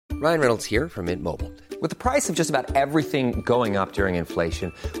Ryan Reynolds here from Mint Mobile. With the price of just about everything going up during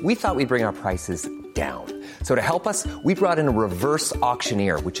inflation, we thought we'd bring our prices down. So to help us, we brought in a reverse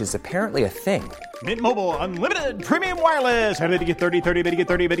auctioneer, which is apparently a thing. Mint Mobile Unlimited Premium Wireless. How to get 30, 30, bit to get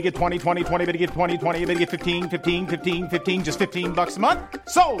 30, bit to get 20, 20, 20, bit to get 20, 20, bit to get 15, 15, 15, 15, just $15 a month?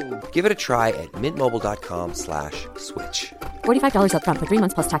 Sold! Give it a try at mintmobile.com/switch. $45 up front for 3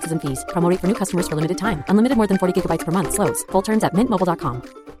 months plus taxes and fees. Promo rate for new customers for limited time. Unlimited more than 40 gigabytes per month. Slows full terms at mintmobile.com.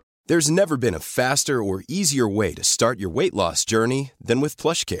 There's never been a faster or easier way to start your weight loss journey than with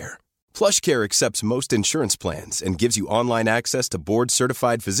PlushCare. PlushCare accepts most insurance plans and gives you online access to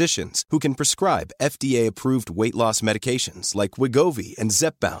board-certified physicians who can prescribe FDA-approved weight loss medications like Wegovy and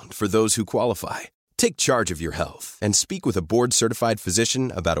Zepbound for those who qualify. Take charge of your health and speak with a board-certified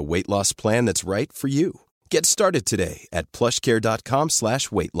physician about a weight loss plan that's right for you. Get started today at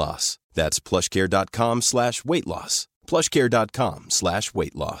plushcare.com/weightloss. That's plushcare.com/weightloss.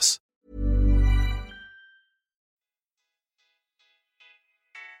 plushcare.com/weightloss.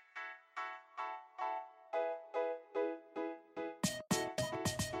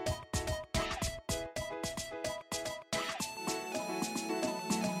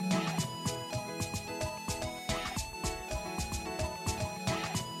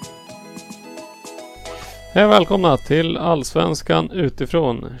 Hej, välkomna till Allsvenskan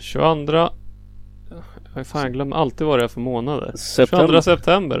utifrån 22. Jag glömmer alltid vad det är för månader. 22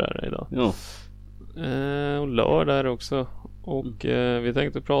 september är det idag. Ja. Och lördag är det också. Och vi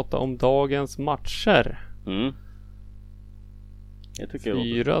tänkte prata om dagens matcher. Jag tycker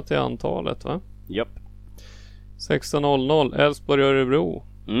 4 till antalet, va? Japp. 16:00 Elfsborg-Örebro.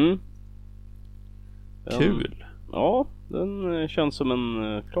 Kul. Ja, den känns som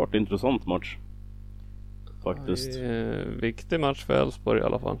en klart intressant match. Faktiskt. Viktig match för Elfsborg i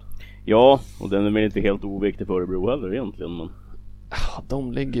alla fall. Ja, och den är väl inte helt oviktig för Örebro heller egentligen, men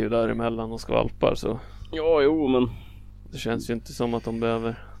de ligger ju däremellan och skvalpar, så ja, jo, men det känns ju inte som att de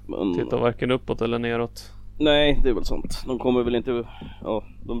behöver titta varken uppåt eller neråt. Nej, det är väl sant. De kommer väl inte, ja,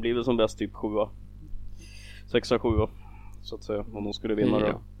 de blir väl som bäst typ 7, 6-7 så att säga, om de skulle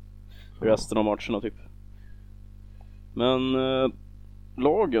vinna resten av matcherna typ. Men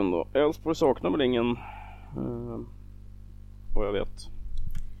lagen då, Elfsborg saknar väl ingen vad jag vet.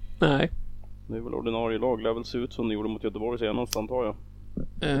 Nej. Det är väl ordinarie lag, lär väl se ut som det gjorde mot Göteborg senast, antar jag.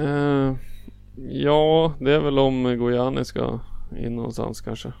 Ja, det är väl om Gojani ska in någonstans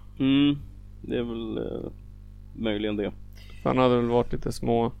kanske. Det är väl möjligen det. Han hade väl varit lite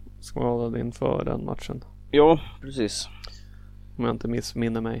skadad inför den matchen. Ja, precis. Om jag inte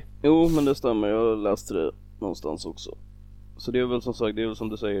missminner mig. Jo, men det stämmer, jag läste det någonstans också. Så det är väl som sagt, det är väl som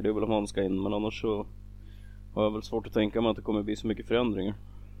du säger, det är väl om han ska in. Men annars så har jag väl svårt att tänka mig att det kommer bli så mycket förändringar.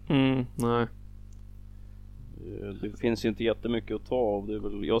 Nej. Det finns ju inte jättemycket att ta av. Det är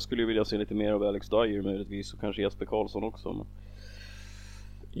väl, jag skulle ju vilja se lite mer av Alex Dyer möjligtvis, och kanske Jesper Karlsson också. Men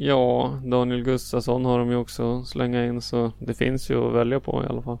ja, Daniel Gustafsson har de ju också slänga in, så det finns ju att välja på i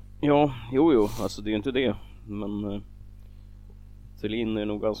alla fall. Ja, jo, alltså det är ju inte det. Men Thelin är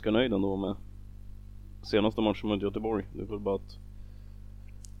nog ganska nöjd ändå med senaste matchen mot Göteborg. Det är väl bara att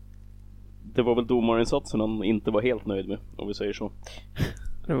det var väl domarinsatsen han inte var helt nöjd med, om vi säger så.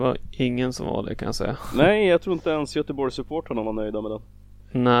 Det var ingen som var det, kan jag säga. Nej, jag tror inte ens Göteborgs-supportrarna var nöjda med den.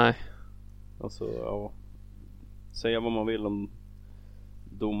 Nej. Alltså, ja, säga vad man vill om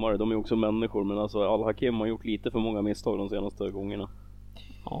domare, de är också människor. Men alltså, Al-Hakim har gjort lite för många misstag de senaste gångerna.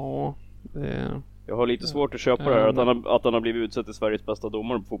 Ja, det... Jag har lite svårt att köpa det här, att han har blivit utsett till Sveriges bästa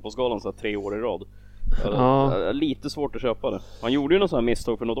domare på fotbollsskalan så här 3 år i rad. Lite svårt att köpa det. Han gjorde ju någon sån här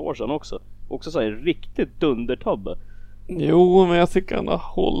misstag för något år sedan också. Också så här riktigt dundertabbe. Jo, men jag tycker han har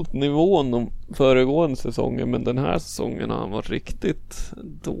hållit nivån de föregående säsongen. Men den här säsongen har han varit riktigt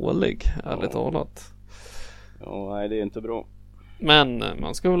dålig, ärligt talat. Ja, nej, det är inte bra. Men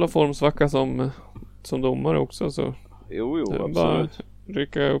man ska väl ha formsvacka som domare också, så Jo, det är absolut. bara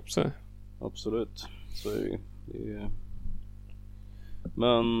rycka upp sig. Absolut, så är det.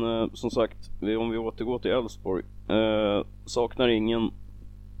 Men som sagt, om vi återgår till Elfsborg, saknar ingen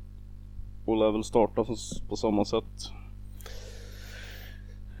och lär väl starta på samma sätt.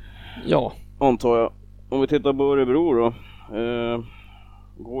 Ja, antar jag. Om vi tittar på Örebro då,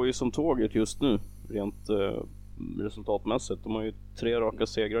 går ju som tåget just nu rent resultatmässigt. De har ju 3 raka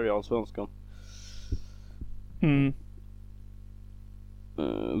segrar i Allsvenskan.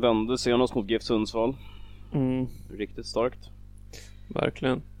 Vände senast mot GIF Sundsvall. Riktigt starkt.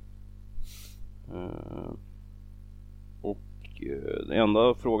 Verkligen. Och det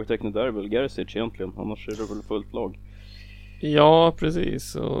enda frågetecknet där är väl Gerzic egentligen. Annars är det väl fullt lag. Ja,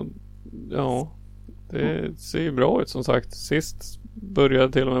 precis. Och, ja, det ser ju bra ut som sagt. Sist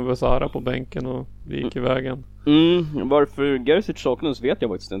började till och med Besara på bänken och det gick i vägen. Varför Gerzic saknas vet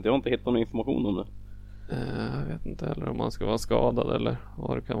jag faktiskt inte. Jag har inte hittat någon information om det. Jag vet inte heller om han ska vara skadad eller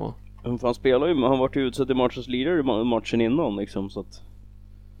vad det kan vara. Han spelar ju, han varit utsett i matchens lirare i matchen innan liksom, så att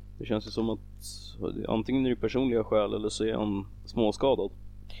det känns ju som att antingen är det personliga skäl eller så är han småskadad.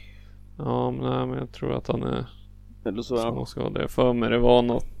 Ja, men jag tror att han är eller så småskadad. För mig det var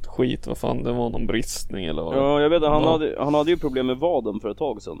något skit, vad fan, det var någon bristning eller vad. Ja, jag vet att han hade ju problem med vaden för ett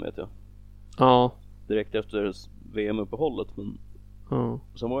tag sedan, vet jag. Ja. Direkt efter VM-uppehållet, men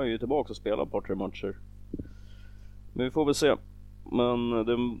sen var jag ju tillbaka och spelade ett par 3 matcher. Men vi får väl se. Men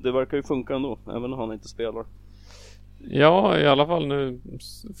det verkar ju funka ändå, även när han inte spelar. Ja, i alla fall nu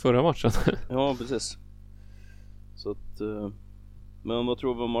förra matchen. Ja, precis. Så att, men vad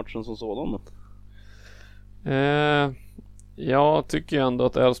tror vi om matchen som sådan då? Jag tycker ju ändå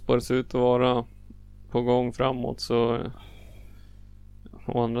att Elfsborg ser ut att vara på gång framåt, så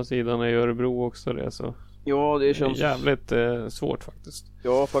å andra sidan är ju Örebro också det, så ja, det känns jävligt svårt faktiskt.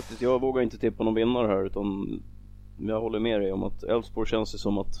 Ja, faktiskt, jag vågar inte tippa någon vinnare här, utan jag håller med dig om att Elfsborg känns det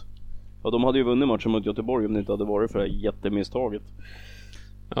som att de hade ju vunnit matchen mot Göteborg om det inte hade varit för det här jättemisstaget.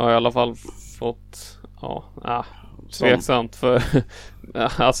 Ja, i alla fall fått tveksamt för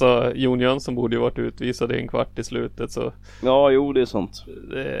alltså Jon Jönsson borde ju varit utvisad i en kvart i slutet, så ja, jo, det är sant.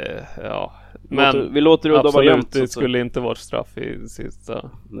 Men vi låter det absolut, vara jämnt, det skulle inte varit straff i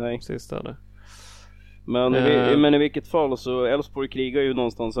sista där. Men i vilket fall så Elfsborg krigar ju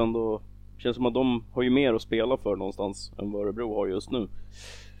någonstans ändå. Känns som att de har ju mer att spela för någonstans än vad Örebro har just nu.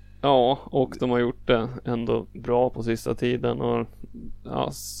 Ja, och de har gjort det ändå bra på sista tiden. Och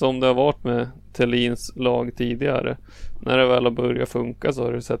som det har varit med Thelins lag tidigare, när det väl har börjat funka så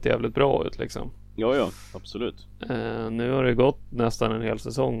har det sett jävligt bra ut liksom. Ja, absolut. Nu har det gått nästan en hel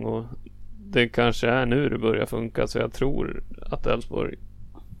säsong och det kanske är nu det börjar funka, så jag tror att Elfsborg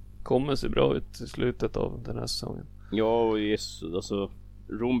kommer se bra ut i slutet av den här säsongen. Ja, och alltså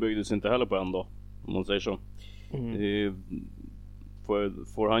Rom byggdes inte heller på en dag, om man säger så.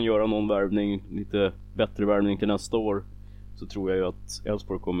 Får han göra någon värvning, lite bättre värvning till nästa år, så tror jag ju att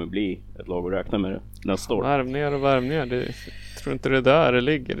Elfsborg kommer bli ett lag att räkna med det nästa år. Värvningar, jag tror inte det där det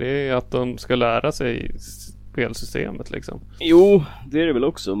ligger. Det är att de ska lära sig spelsystemet liksom. Jo, det är det väl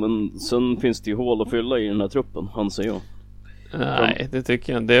också, men sen finns det ju hål att fylla i den här truppen, anser jag. Nej, det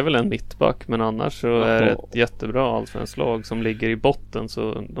tycker jag. Det är väl en mittback, men annars så är det ett jättebra allsvenskt lag som ligger i botten,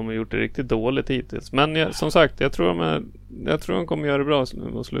 så de har gjort det riktigt dåligt hittills. Men som sagt, jag tror de kommer göra det bra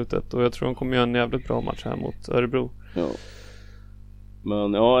mot slutet, och jag tror de kommer göra en jävligt bra match här mot Örebro. Ja.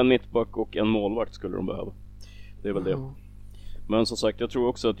 Men en mittback och en målvakt skulle de behöva. Det är väl det. Men som sagt, jag tror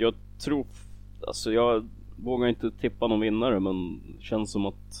också att jag vågar inte tippa någon vinnare, men det känns som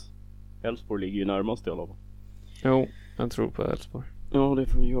att Elfsborg ligger ju närmast i alla fall. Jo, jag tror på Elfsborg. Ja,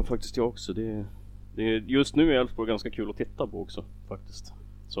 det gör faktiskt jag också. Det är, just nu är Elfsborg ganska kul att titta på också, faktiskt.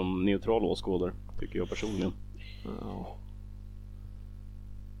 Som neutral åskådare, tycker jag personligen. Ja.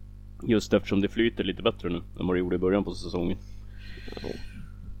 Just eftersom det flyter lite bättre nu än vad det gjorde i början på säsongen. Ja.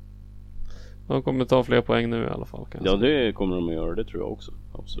 De kommer ta fler poäng nu i alla fall, kanske. Ja, det kommer de att göra, det tror jag också.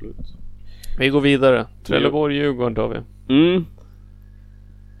 Absolut. Vi går vidare. Trelleborg-Djurgården tar vi.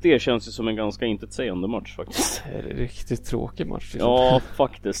 Det känns ju som en ganska intetsägande match faktiskt. Det är en riktigt tråkig match. Ja,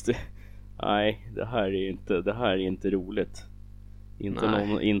 faktiskt. Nej, det här är inte roligt.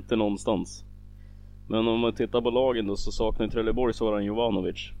 Inte någonstans. Men om man tittar på lagen då, så saknar Trelleborg Zoran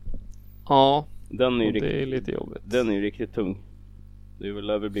Jovanovic. Ja, det är lite jobbigt. Den är ju riktigt tung. Det vill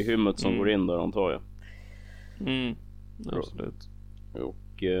väl bli Hymmet som går in där, antar jag. Absolut.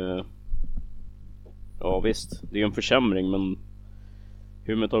 Och ja, visst, det är en försämring, men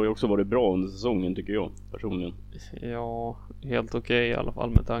Hymmet har ju också varit bra under säsongen, tycker jag personligen. Ja, helt okej i alla fall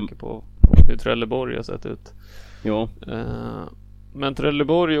med tanke på hur Trelleborg har sett ut. Ja. Men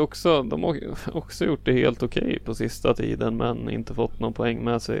Trelleborg också, de har också gjort det helt okej på sista tiden, men inte fått någon poäng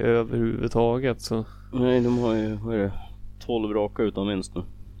med sig överhuvudtaget, så. Nej, de har ju 12 raka utan vinst nu.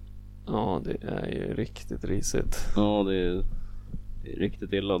 Ja, det är ju riktigt risigt. Ja, det är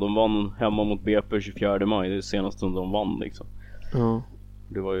riktigt illa. De vann hemma mot BP 24 maj, det är senast som de vann liksom. Ja.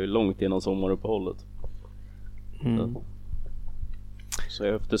 Det var ju långt innan sommaruppehållet. Så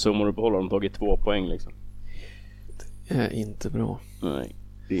efter sommaruppehållet har de tagit 2 poäng liksom. Det är inte bra. Nej,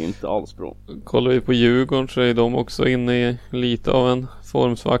 det är inte alls bra. Kollar vi på Djurgården så är de också inne i lite av en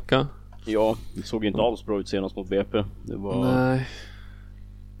formsvacka. Ja, det såg inte alls bra ut senast mot BP. Nej.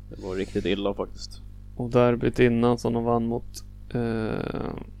 Det var riktigt illa faktiskt. Och derbyt innan som de vann mot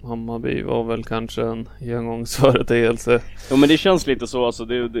Hammarby var väl kanske en engångsföreteelse. Ja, men det känns lite så, alltså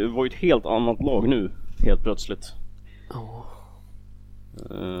det var ju ett helt annat lag nu, helt plötsligt. Ja.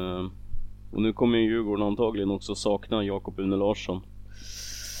 Och nu kommer ju Djurgården antagligen också sakna Jakob Une Larsson.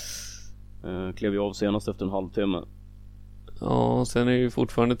 Klev ju av senast efter en halvtimme. Ja, sen är det ju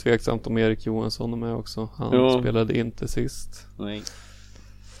fortfarande tveksamt om Erik Johansson är med också. Han spelade inte sist. Nej.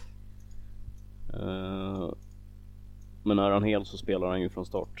 Men är han hel så spelar han ju från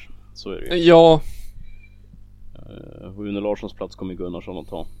start. Så är det ju. Ja. Une Larssons plats kommer Gunnarsson att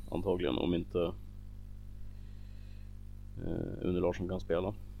ta antagligen, om inte Une Larsson kan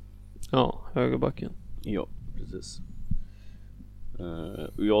spela. Ja, högerbacken. Ja, precis.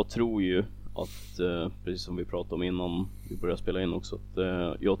 Och jag tror ju att, precis som vi pratade om innan vi började spela in också, att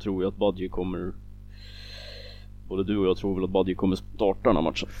jag tror ju att Badji kommer, både du och jag tror väl att Badji kommer starta den här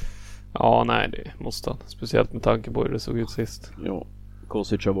matchen. Ja, nej, det måste han. Speciellt med tanke på hur det såg ut sist. Ja,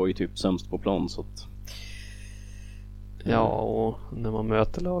 Kosica var ju typ sämst på plan, så att... Ja, och när man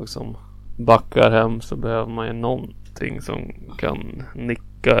möter lag som backar hem så behöver man ju någonting som kan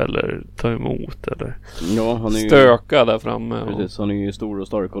nicka eller ta emot eller han är ju stöka där framme. Precis, han är ju stor och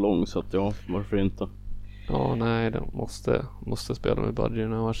stark och lång, så att ja, varför inte? Ja, nej, de måste spela med Badji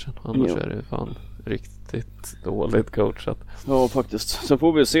den här matchen. Annars är det fan riktigt dåligt coachat. Ja, faktiskt. Sen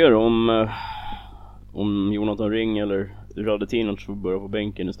får vi se då om Jonathan Ring eller Radetinac får börja på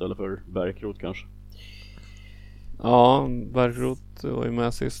bänken istället för Bärkroth kanske. Ja, Bärkroth var ju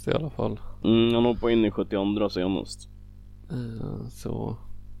med sist i alla fall. Han hoppade in i 72 senast. Så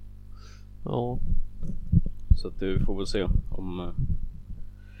ja. Så att vi får väl se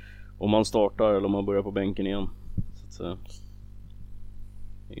om man startar eller om man börjar på bänken igen. Så att,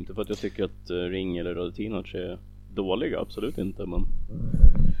 inte för att jag tycker att Ring eller Radetinac är dåliga, absolut inte, men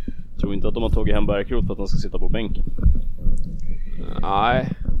jag tror inte att de har tagit hem Bärkroth för att han ska sitta på bänken. Nej,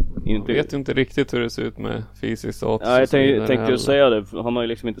 jag vet ju inte riktigt hur det ser ut med fysisk status. Ja, jag tänkte ju säga det. Han har ju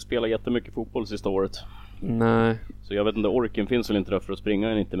liksom inte spelat jättemycket fotboll sista året. Nej. Så jag vet inte, orken finns väl inte där för att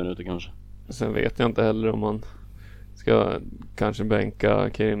springa i 90 minuter kanske. Sen vet jag inte heller om man ska kanske bänka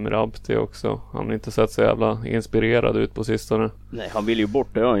Kerim Rabti också. Han har inte sett så jävla inspirerad ut på sistone. Nej, han vill ju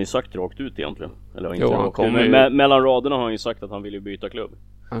bort, det har han ju sagt rakt ut egentligen. Eller inte, han kommer mellan raderna har han ju sagt att han vill ju byta klubb.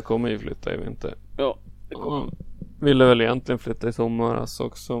 Han kommer ju flytta i vinter. Ja, det kommer han. Ville väl egentligen flytta i sommaras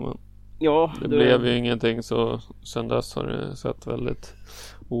också, men det blev ju ingenting, så sen dess har det sett väldigt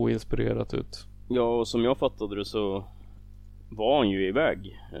oinspirerat ut. Ja, och som jag fattade det så var han ju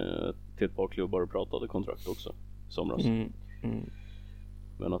iväg till ett par klubbar och pratade kontrakt också somras.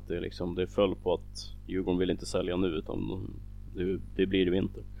 Men att det föll på att Djurgården vill inte sälja nu, utan det blir i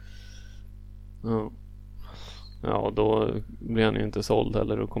vinter. Ja, då blir han ju inte såld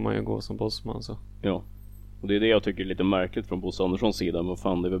heller, då kommer han ju gå som bossman så. Ja. Och det är det jag tycker är lite märkligt från Bosse Anderssons sida. Men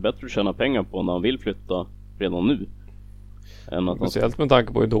fan, det är väl bättre att tjäna pengar på när han vill flytta redan nu än att speciellt med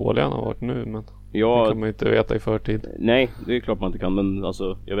tanke på hur dålig han har varit nu. Men det kan man ju inte veta i förtid. Nej, det är klart man inte kan. Men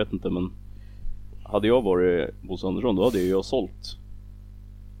alltså, jag vet inte, men hade jag varit Bosse Andersson, då hade jag sålt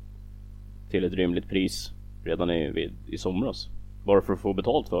till ett rimligt pris redan i somras. Bara för att få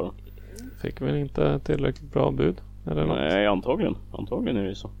betalt för det. Fick väl inte tillräckligt bra bud? Eller något? Nej, antagligen är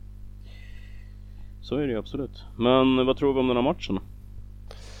det så. Så är det ju absolut. Men vad tror vi om den här matchen?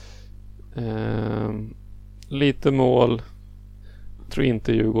 Lite mål. Tror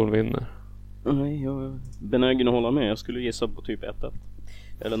inte Djurgården vinner. Nej, jag är benägen att hålla med. Jag skulle gissa på typ 1-1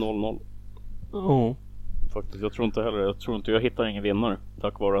 eller 0-0. Faktiskt, jag tror inte jag hittar ingen vinnare,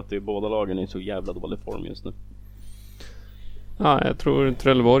 tack vare att det är båda lagen i så jävla dålig form just nu. Ja, jag tror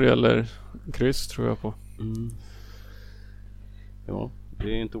Trelleborg eller kryss tror jag på. Ja,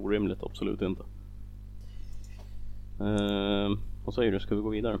 det är inte orimligt, absolut inte. Vad säger du, ska vi gå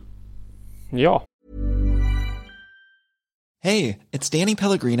vidare? Ja. Hey, it's Danny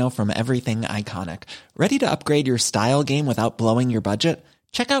Pellegrino from Everything Iconic. Ready to upgrade your style game without blowing your budget?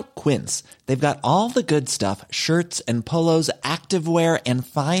 Check out Quince. They've got all the good stuff, shirts and polos, activewear and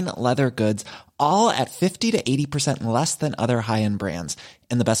fine leather goods, all at 50 to 80% less than other high-end brands.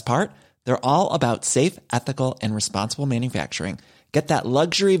 And the best part? They're all about safe, ethical, and responsible manufacturing. Get that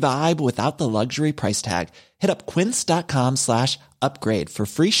luxury vibe without the luxury price tag. Hit up quince.com/upgrade for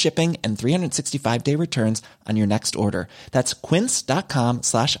free shipping and 365-day returns on your next order. That's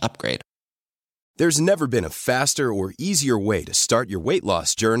quince.com/upgrade. There's never been a faster or easier way to start your weight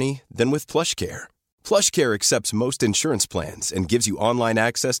loss journey than with PlushCare. PlushCare accepts most insurance plans and gives you online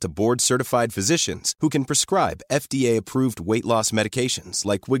access to board-certified physicians who can prescribe FDA-approved weight loss medications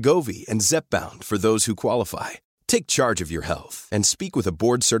like Wegovy and Zepbound for those who qualify. Take charge of your health and speak with a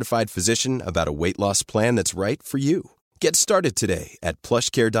board-certified physician about a weight loss plan that's right for you. Get started today at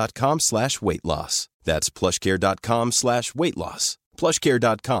plushcare.com/weightloss. That's plushcare.com/weightloss.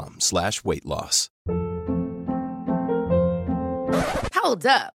 plushcare.com/weightloss. Hold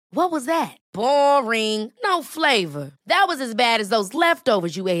up. What was that? Boring. No flavor. That was as bad as those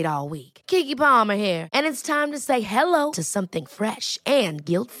leftovers you ate all week. Keke Palmer here, and it's time to say hello to something fresh and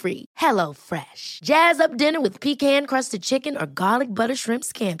guilt-free. Hello Fresh. Jazz up dinner with pecan-crusted chicken or garlic butter shrimp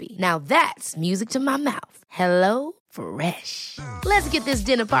scampi. Now that's music to my mouth. Hello Fresh. Let's get this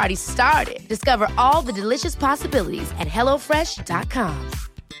dinner party started. Discover all the delicious possibilities at hellofresh.com.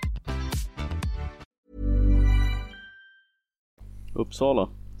 Uppsala.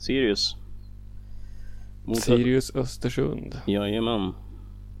 Sirius. Sirius Östersund. Jajamän.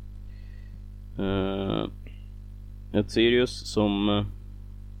 Ett Sirius som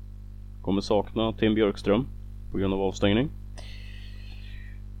kommer sakna Tim Björkström på grund av avstängning.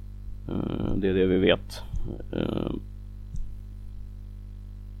 Det är det vi vet.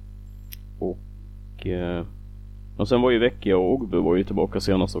 Och sen var ju Vecchia och Ogbu var ju tillbaka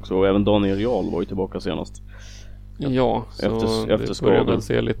senast också. Och även Daniel Jarl var ju tillbaka senast. Ja, så efter det börjar väl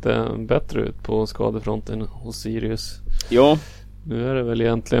se lite bättre ut på skadefronten hos Sirius. Ja. Nu är det väl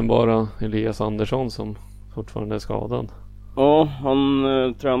egentligen bara Elias Andersson som fortfarande är skadad. Ja, han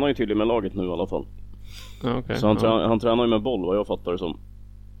tränar ju tydligen med laget nu i alla fall. Ja, okay, så han tränar ju med boll, vad jag fattar det som.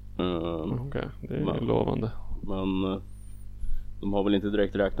 Okej, det är lovande. Men de har väl inte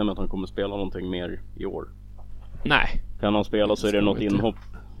direkt räknat med att han kommer spela någonting mer i år. Nej. Kan han spela så är det något inhopp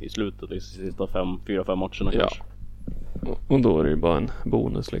i slutet, i sista 4-5 matcherna kanske. Och då är det ju bara en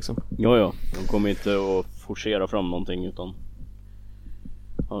bonus liksom. Ja, de kommer inte att forcera fram någonting, utan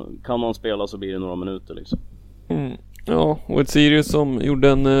kan han spela så blir det några minuter liksom. Ja, och ett Sirius som gjorde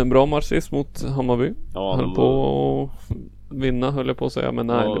en bra match sist mot Hammarby. Ja, höll på att vinna, höll jag på att säga. Men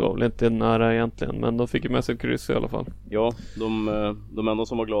nej, det var väl inte nära egentligen. Men de fick ju med sig ett kryss i alla fall. Ja, de enda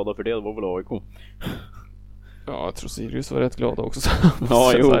som var glada för det var väl AIK. Ja, jag tror Sirius var rätt glada också.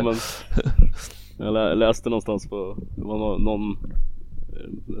 Ja, jo, men jag läste någonstans på, det var någon,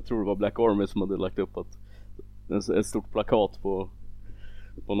 jag tror det var Black Army som hade lagt upp ett stort plakat på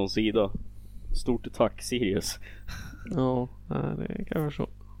någon sida. Stort tack Sirius. Ja, det kan jag förstå.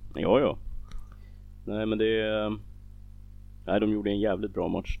 Ja. Nej, men nej, de gjorde en jävligt bra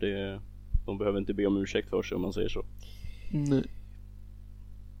match. De behöver inte be om ursäkt för sig, om man säger så. Nej.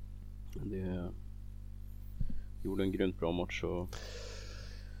 Det gjorde en grymt bra match, och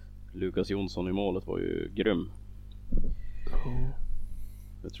Lukas Jonsson i målet var ju grym.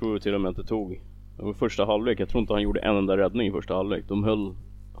 Jag tror till och med att det tog första halvlek. Jag tror inte han gjorde en enda räddning i första halvlek. De höll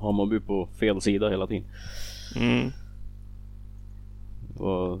Hammarby på fel sida hela tiden. Det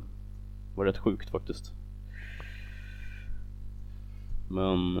var rätt sjukt faktiskt.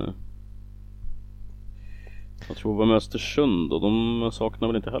 Men jag tror det var med Östersund, och de saknar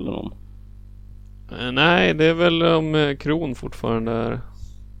väl inte heller någon. Nej, det är väl om Kron fortfarande är.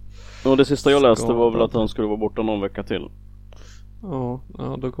 Och det sista jag läste var väl att han skulle vara borta någon vecka till. Ja,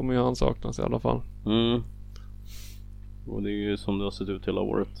 då kommer ju han saknas i alla fall. Och det är ju som det har sett ut hela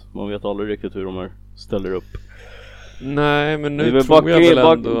året. Man vet aldrig riktigt hur de här ställer upp. Nej, men nu tror jag väl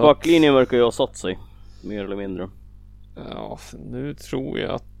ändå backlinjen verkar ju ha satt sig, mer eller mindre. Ja, nu tror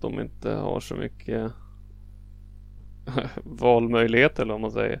jag att de inte har så mycket valmöjligheter, eller vad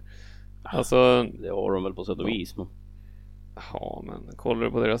man säger. Alltså, det har de väl på sätt och vis, men. Ja, men kollar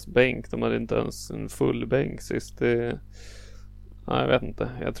du på deras bänk, de hade inte ens en full bänk sist. Nej, jag vet inte.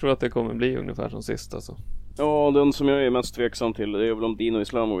 Jag tror att det kommer bli ungefär som sist alltså. Ja, den som jag är mest tveksam till, det är väl om Dino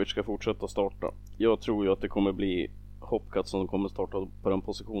Islamovic ska fortsätta starta. Jag tror ju att det kommer bli Hopkat som kommer starta på den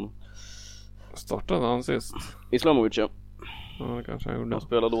positionen. Startade han sist? Islamovic, ja. Ja, det kanske han gjorde. Han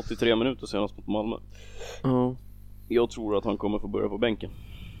spelade 83 minuter senast mot Malmö. Ja. Jag tror att han kommer få börja på bänken.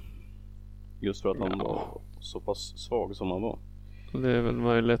 Just för att han var så pass svag som han var. Det är väl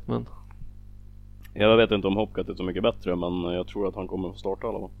möjligt, men jag vet inte om Hopkat är så mycket bättre, men jag tror att han kommer få starta i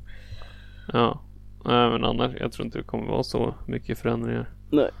alla fall. Ja. Nej, men annars, jag tror inte det kommer vara så mycket förändringar.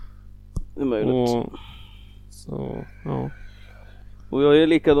 Nej, det är möjligt. Så, ja. Och det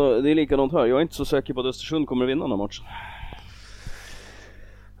är likadant här. Jag är inte så säker på att Östersund kommer vinna den här matchen.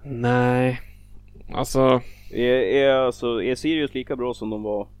 Nej. Alltså är Sirius lika bra som de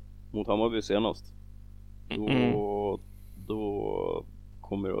var mot Hammarby senast? Då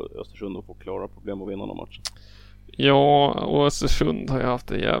kommer Östersund att få klara problem att vinna den matchen. Ja, och Östersund har ju haft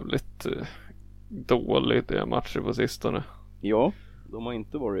det jävligt dåligt i matcher på sistone. Ja, de har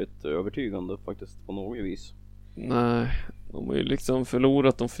inte varit övertygande faktiskt på något vis. Nej, de har ju liksom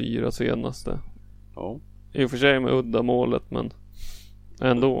förlorat de 4 senaste. Ja. I och för sig med udda målet, men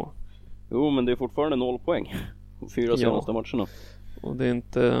ändå. Jo, men det är fortfarande 0 poäng 4 senaste matcherna. Och det är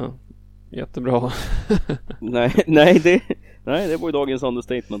inte jättebra. nej, det var ju dagens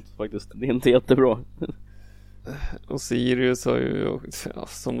understatement faktiskt. Det är inte jättebra. Och Sirius har ju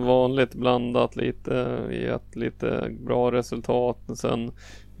som vanligt blandat lite, gett lite bra resultat. Och sen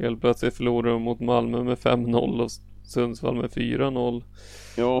helt plötsligt förlorar de mot Malmö med 5-0 och Sundsvall med 4-0.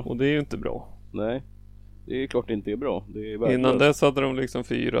 Ja. Och det är ju inte bra. Nej, det är klart det inte är bra. Det är innan dess hade de liksom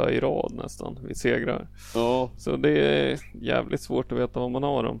 4 i rad nästan vid segrar. Ja. Så det är jävligt svårt att veta vad man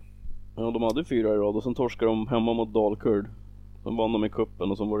har dem. Ja, de hade 4 i rad och sen torskade de hemma mot Dalkurd. Sen vann de i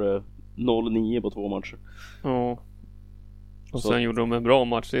kuppen och så var det 0-9 på 2 matcher. Ja. Och så. Sen gjorde de en bra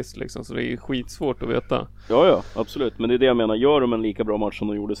match sist liksom, så det är skitsvårt att veta. Ja, absolut. Men det är det jag menar. Gör de en lika bra match som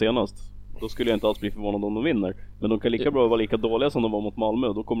de gjorde senast, då skulle jag inte alls bli förvånad om de vinner. Men de kan lika bra vara lika dåliga som de var mot Malmö.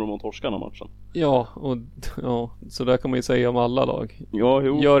 Då kommer de att torska den här matchen. Ja, så där kan man ju säga om alla lag. Ja,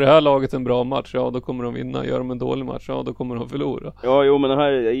 jo. Gör det här laget en bra match, ja då kommer de vinna. Gör de en dålig match, ja då kommer de förlora. Ja, jo, men det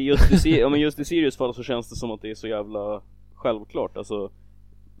här, just i Sirius fall så känns det som att det är så jävla självklart. Alltså,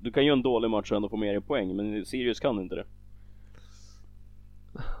 du kan ju en dålig match och ändå få mer i poäng, men Sirius kan inte det.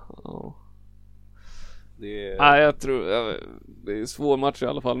 Ja. Nej, jag tror det är en svår match i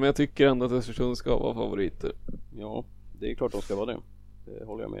alla fall, men jag tycker ändå att Östersund ska vara favoriter. Ja, det är klart de ska vara det. Det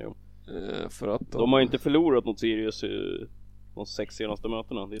håller jag med om. För att de har inte förlorat mot Sirius i de 6 senaste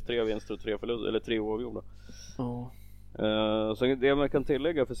mötena. Det är 3 vinster och 3 förluster, eller 3 oavgjorda. Ja. Så det man kan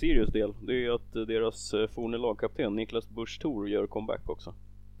tillägga för Sirius del, det är att deras forne lagkapten Niklas Busch Thor gör comeback också.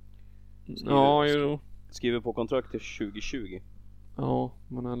 Skriver på kontrakt till 2020. Ja,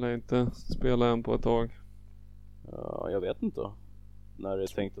 men han lär inte spela än på ett tag. Ja, jag vet inte när det är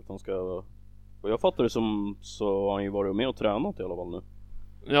tänkt att han ska. Och jag fattar det som så har han ju varit med och tränat i alla fall nu.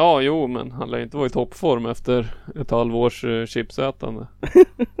 Ja, jo, men han lär inte vara i toppform efter ett halvårs chipsätande.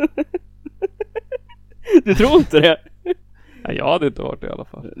 Du tror inte det? Nej, jag hade inte varit det i alla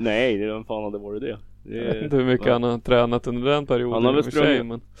fall. Nej, det fan hade varit det. Jag vet inte hur mycket han har tränat under den perioden. Han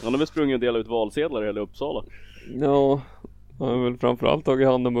har väl sprungit och delat ut valsedlar i hela Uppsala. Ja, han har väl framförallt tagit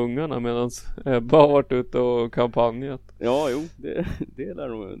hand om ungarna medan Ebba har varit ute och kampanjat. Ja, jo, det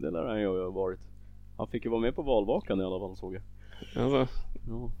lär han ju ha varit. Han fick ju vara med på valvakan i alla fall, såg jag. Alltså.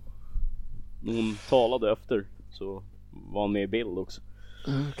 Ja. Hon talade efter, så var han med i bild också.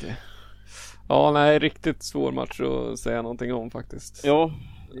 Okej. Ja, nej, riktigt svår match att säga någonting om faktiskt. Ja.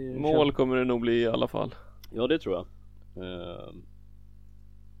 Mål kommer det nog bli i alla fall. Ja, det tror jag.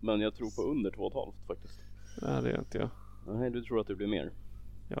 Men jag tror på under 2,5 faktiskt. Nej, det är inte jag. Nej, du tror att det blir mer?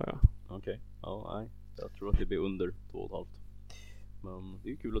 Ja. Okej. Ja, nej. Jag tror att det blir under 2,5. Men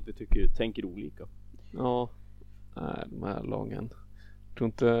det är kul att vi tänker olika. Ja. Nej, de här lagen. Jag tror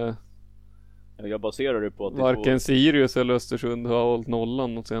inte. Jag baserar det på att varken Sirius eller Östersund har hållit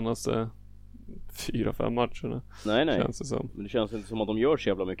nollan de senaste 4-5 matcherna. Nej. Känns det som. Men det känns inte som att de gör så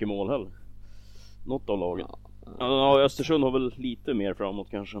jävla mycket mål heller. Något av lagen. Ja, Östersund har väl lite mer framåt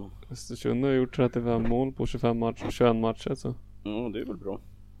kanske. Östersund har gjort 35 mål på 21 matcher så. Ja, det är väl bra.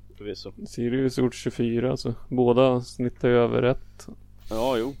 Förvisso. Sirius har gjort 24 så båda snittar över 1.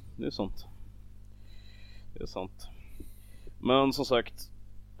 Ja, jo, det är sant. Det är sant. Men som sagt,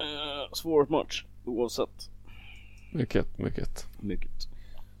 svår match oavsett. Mycket.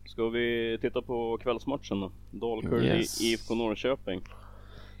 Ska vi titta på kvällsmatchen då? Dalkurd i IFK Norrköping.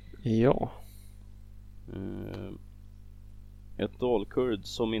 Ja. Ett Dalkurd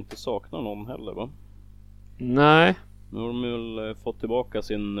som inte saknar någon heller, va? Nej. Nu har de väl fått tillbaka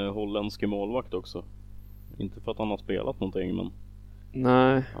sin holländske målvakt också. Inte för att han har spelat någonting, men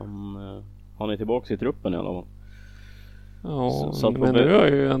nej. Han är tillbaka i truppen i alla fall. Ja, men nu har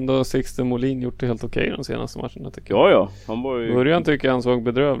ju ändå Sixten Molin gjort det helt okej de senaste matcherna, tycker jag. Ja, han var ju. Början tycker jag han såg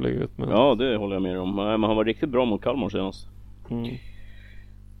bedrövlig ut, men. Ja, det håller jag med om. Men han var riktigt bra mot Kalmar senast.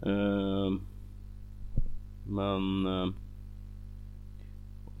 Men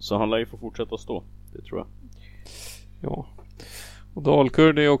så han lär ju få fortsätta stå. Det tror jag. Ja. Och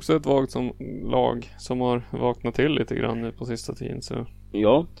Dalkurd är också ett lag som har vaknat till lite grann nu på sista tiden, så.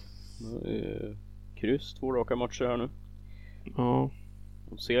 Ja. Kryss 2 raka matcher här nu. Ja.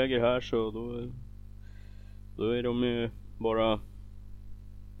 Och seger här, så då är de ju bara,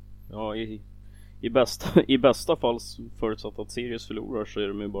 ja, i bästa fall, förutsatt att Sirius förlorar, så är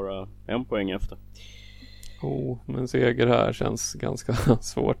de ju bara 1 poäng efter. Men seger här känns ganska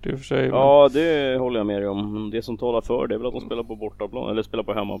svårt i och för sig. Ja, det håller jag med om. Det som talar för det är väl att de spelar på bortaplan, eller spelar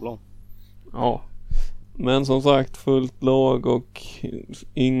på hemmaplan. Ja. Men som sagt, fullt lag och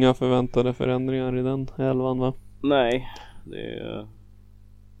inga förväntade förändringar i den elvan, va? Nej, det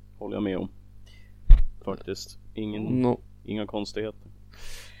håller jag med om. Faktiskt. Inga konstigheter.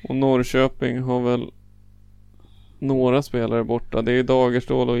 Och Norrköping har väl några spelare borta. Det är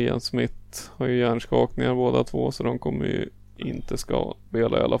Dagerstål och Ian Smith. Har ju hjärnskakningar båda två, så de kommer ju inte ska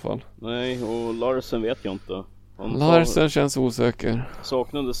spela i alla fall. Nej, och Larsen vet jag inte. Larsen känns osäker.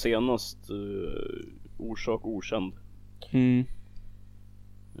 Saknade senast orsak okänd.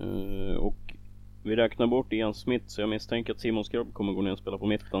 Och vi räknar bort Ian Smith, så jag misstänker att Simon Skrubb kommer gå ner och spela på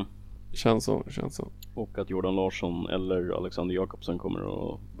mitten. Känns så. Och att Jordan Larsson eller Alexander Jakobsen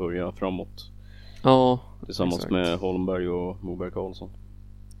kommer att börja framåt. Ja, tillsammans exakt. med Holmberg och Moberg Karlsson.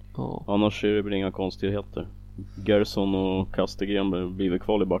 Ja. Annars är det väl inga konstigheter. Gerson och Kastegren blir väl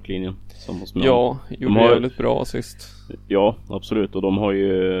kvar i backlinjen. Ja, gjorde jävligt bra sist. Ja, absolut. Och de har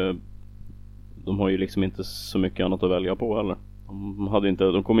ju liksom inte så mycket annat att välja på heller.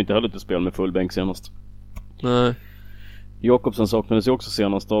 De kom inte heller till spel med full bänk senast. Nej. Jakobsen saknades ju också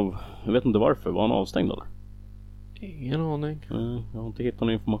senast av, jag vet inte varför, var han avstängd eller? Ingen aning. Nej, jag har inte hittat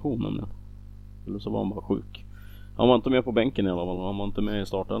någon information nämligen. Eller så var han bara sjuk. Han var inte med på bänken i alla fall. Han var inte med i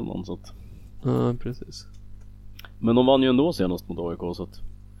startelvan så att... Ja, precis. Men de vann ju ändå senast mot AIK så att...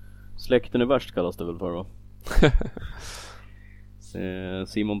 Släkten är värst kallas det väl för, va?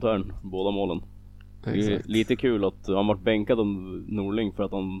 Simon Tern, båda målen. Det är lite kul att han varit bänkad av Norling för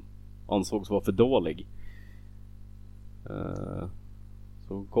att han ansågs vara för dålig.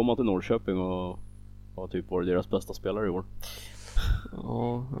 Så kom han till Norrköping och har typ varit deras bästa spelare i år.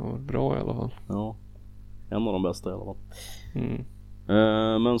 Ja, bra i alla fall. Ja, en av de bästa i alla fall.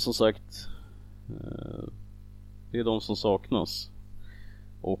 Men som sagt, det är de som saknas.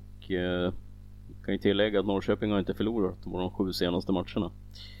 Och kan ju tillägga att Norrköping har inte förlorat de 7 senaste matcherna.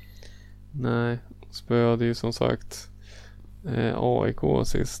 Nej, spöade ju som sagt AIK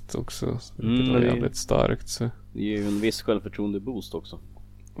sist också. Det var jävligt starkt så. Det ger ju en viss självförtroende boost också.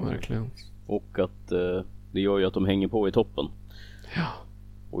 Verkligen. Och att det gör ju att de hänger på i toppen. Ja.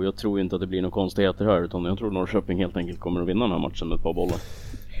 Och jag tror inte att det blir några konstigheter här, utan jag tror Norrköping helt enkelt kommer att vinna den här matchen med ett par bollar.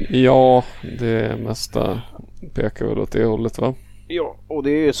 Ja, det mesta pekar väl åt det hållet, va? Ja, och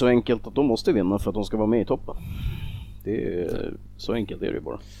det är så enkelt att de måste vinna för att de ska vara med i toppen. Det är så enkelt är det ju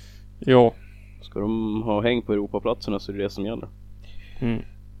bara. Ja. Ska de ha häng på Europaplatserna så är det det som gäller.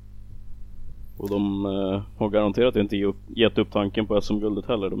 Och de har garanterat inte gett upp tanken på SM-guldet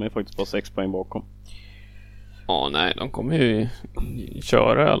heller. De är faktiskt bara 6 poäng bakom. Ja, nej, de kommer ju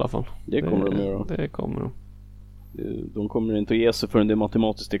köra i alla fall. Det kommer de göra. Det kommer de. De kommer inte att ge sig förrän det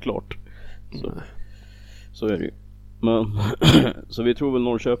matematiskt är klart. Så är det ju. Men så vi tror väl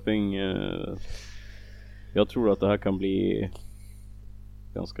Norrköping, jag tror att det här kan bli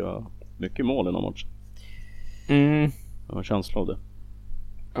ganska mycket mål i den här matchen. Jag har en känsla av det.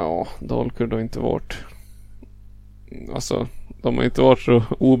 Ja, Dalkurd har inte varit, alltså de har inte varit så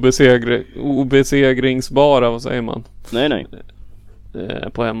obesegringsbara, vad säger man? Nej.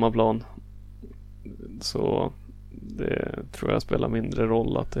 På hemmaplan. Så det tror jag spelar mindre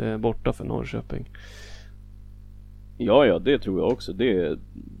roll att det är borta för Norrköping. Ja, det tror jag också. Det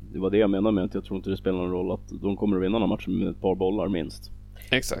var det jag menade med att jag tror inte det spelar någon roll att de kommer att vinna den här matchen med ett par bollar minst.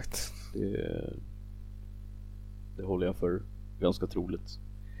 Exakt. Det håller jag för ganska troligt.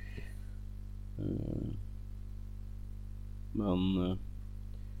 Men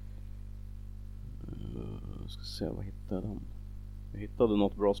ska se, vad hittade jag? Jag hittade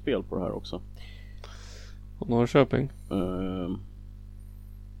något bra spel på det här också. Och Norrköping?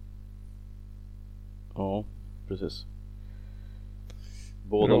 Ja, precis.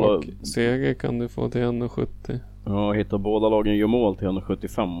 Seger kan du få till 1,70. Ja, jag hittar båda lagen gör mål till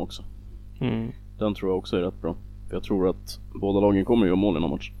 1,75 också. Den tror jag också är rätt bra. Jag tror att båda lagen kommer att göra mål i den här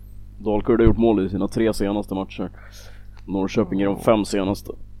matchen. Dalkurd har gjort mål i sina 3 senaste matcher. Norrköping är de 5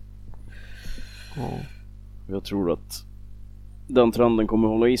 senaste. Jag tror att den trenden kommer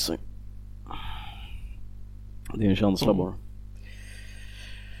att hålla i sig. Det är en känsla bara.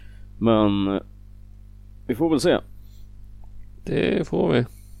 Men vi får väl se. Det får vi.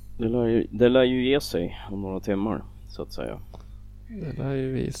 Det lär ju ge sig om några timmar, så att säga. Det lär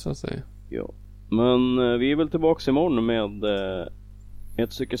ju visa sig. Ja. Men vi är väl tillbaka imorgon med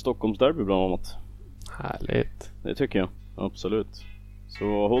ett stycke Stockholmsderby bland annat. Härligt. Det tycker jag, absolut.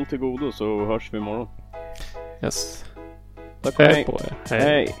 Så håll till godo så hörs vi imorgon. Yes. Tack och hej. På er.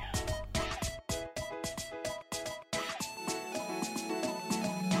 Hej.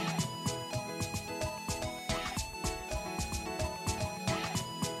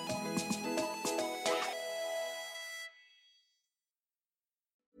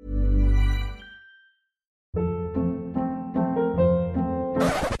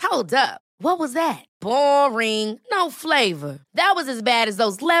 Hold up. What was that? Boring. No flavor. That was as bad as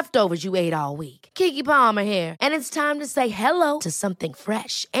those leftovers you ate all week. Keke Palmer here, and it's time to say hello to something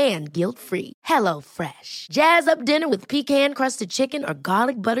fresh and guilt-free. Hello Fresh. Jazz up dinner with pecan-crusted chicken or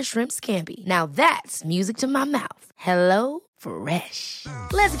garlic butter shrimp scampi. Now that's music to my mouth. Hello Fresh.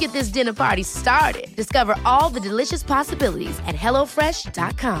 Let's get this dinner party started. Discover all the delicious possibilities at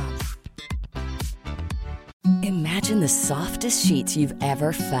HelloFresh.com. Imagine the softest sheets you've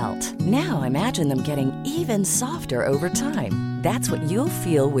ever felt. Now imagine them getting even softer over time. That's what you'll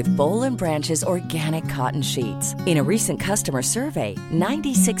feel with Boll & Branch's organic cotton sheets. In a recent customer survey,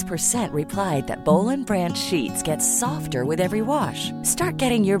 96% replied that Boll & Branch sheets get softer with every wash. Start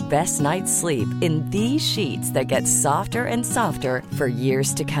getting your best night's sleep in these sheets that get softer and softer for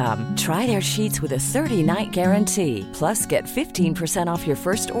years to come. Try their sheets with a 30-night guarantee. Plus, get 15% off your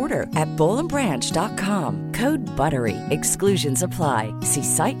first order at bollandbranch.com. Code BUTTERY. Exclusions apply. See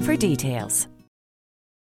site for details.